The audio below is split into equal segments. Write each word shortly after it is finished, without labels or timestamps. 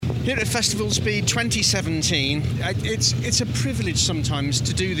Here at Festival Speed 2017, it's a privilege sometimes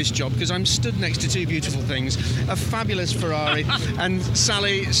to do this job because I'm stood next to two beautiful things, a fabulous Ferrari, and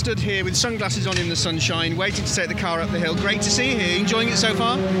Sally stood here with sunglasses on in the sunshine, waiting to take the car up the hill. Great to see you here. Enjoying it so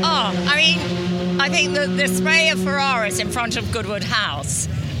far? Oh, I mean, I think the spray of Ferraris in front of Goodwood House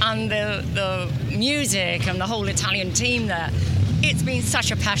and the music and the whole Italian team there, it's been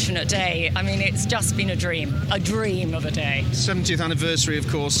such a passionate day. I mean, it's just been a dream of a day. 70th anniversary, of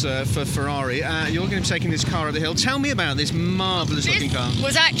course, for Ferrari. You're going to be taking this car up the hill. Tell me about this marvellous looking car. It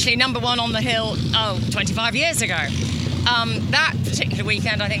was actually number one on the hill, 25 years ago. That particular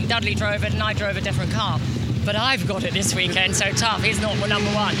weekend, I think Dudley drove it and I drove a different car. But I've got it this weekend, so tough. He's not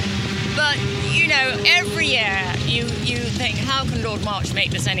number one. But, you know, every year you think, how can Lord March make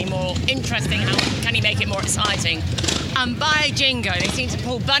this any more interesting? How can he make it more exciting? And by jingo, they seem to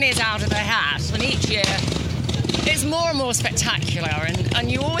pull bunnies out of their hat. And each year, it's more and more spectacular. And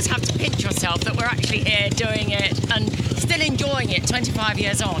you always have to pinch yourself that we're actually here doing it and still enjoying it 25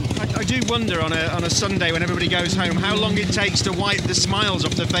 years on. I do wonder on a Sunday when everybody goes home how long it takes to wipe the smiles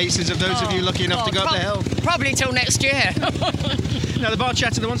off the faces of those of you lucky enough to go up the hill. Probably till next year. Now, the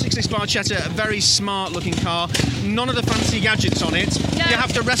Barchetta, the 166 Barchetta, a very smart looking car. None of the fancy gadgets on it. No. You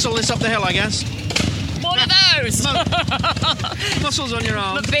have to wrestle this up the hill, I guess. One of those. Muscles on your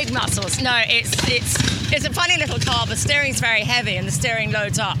arms. The big muscles. No, it's a funny little car. The steering's very heavy and the steering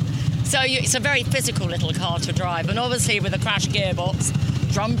loads up. So it's a very physical little car to drive. And obviously with a crash gearbox,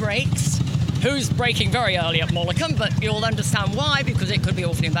 drum brakes. Who's braking very early at Molecombe, but you'll understand why, because it could be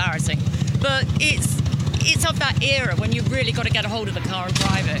awfully embarrassing. But it's of that era when you've really got to get a hold of the car and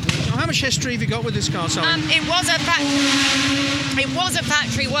drive it. How much history have you got with this car, Sally? It was a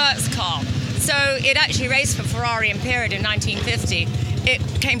factory works car. So it actually raced for Ferrari Imperial in 1950. It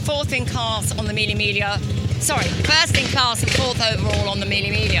came fourth in class on the Mille Miglia. First in class and fourth overall on the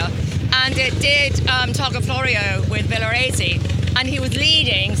Mille Miglia. And it did Targa Florio with Villoresi. And he was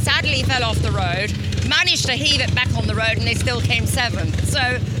leading, sadly fell off the road, managed to heave it back on the road, and they still came seventh.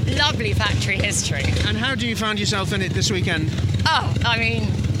 So lovely factory history. And how do you find yourself in it this weekend? Oh, I mean,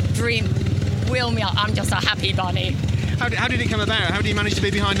 dream. Wheel me up. I'm just a happy bunny. How did it come about? How do you manage to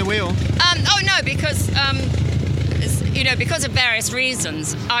be behind the wheel? Because because of various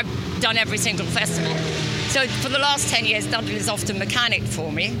reasons, I've done every single festival. So for the last 10 years, Dudley is often mechanic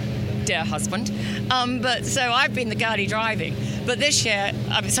for me, dear husband. So I've been the girlie driving. But this year,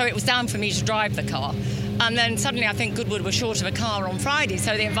 so it was down for me to drive the car. And then suddenly I think Goodwood was short of a car on Friday,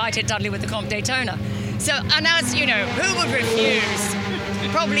 so they invited Dudley with the Comp Daytona. So, and as you know, who would refuse?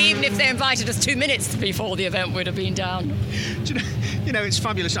 Probably even if they invited us 2 minutes before the event would have been down. You know, it's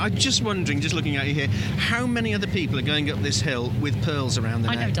fabulous. I'm just wondering, just looking at you here, how many other people are going up this hill with pearls around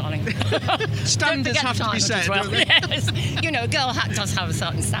their neck? I know, darling. Standards have to be set. Well. Yes. You know, a girl hat does have a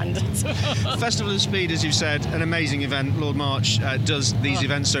certain standards. Festival of Speed, as you said, an amazing event. Lord March does these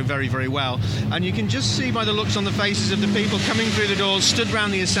events so very, very well. And you can just see by the looks on the faces of the people coming through the doors, stood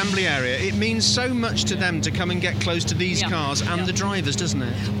around the assembly area, it means so much to them to come and get close to these cars and the drivers, doesn't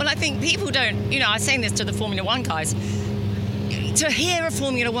it? Well, I think people don't, I was saying this to the Formula One guys, to hear a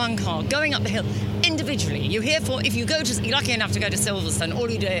Formula One car going up the hill individually, if you go to, you're lucky enough to go to Silverstone, all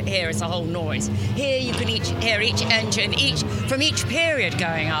you do hear is the whole noise. Here you can hear each engine, from each period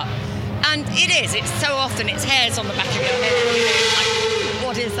going up. And it's so often it's hairs on the back of your head. Like,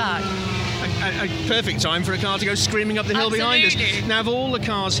 what is that? A perfect time for a car to go screaming up the hill behind us. Now, of all the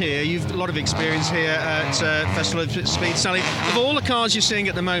cars here, you've a lot of experience here at Festival of Speed, Sally. Of all the cars you're seeing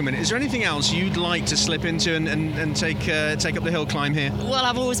at the moment, is there anything else you'd like to slip into and take up the hill climb here? Well,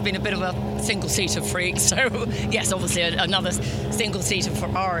 I've always been a bit of a single-seater freak, so yes, obviously another single-seater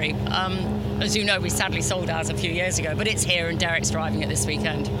Ferrari. As you know, we sadly sold ours a few years ago, but it's here and Derek's driving it this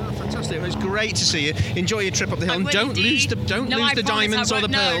weekend. Oh, fantastic. It was great to see you. Enjoy your trip up the hill and don't lose the diamonds or the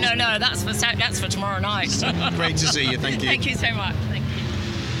pearls. No, that's for tomorrow night. Great to see you. Thank you. Thank you so much. Thank you.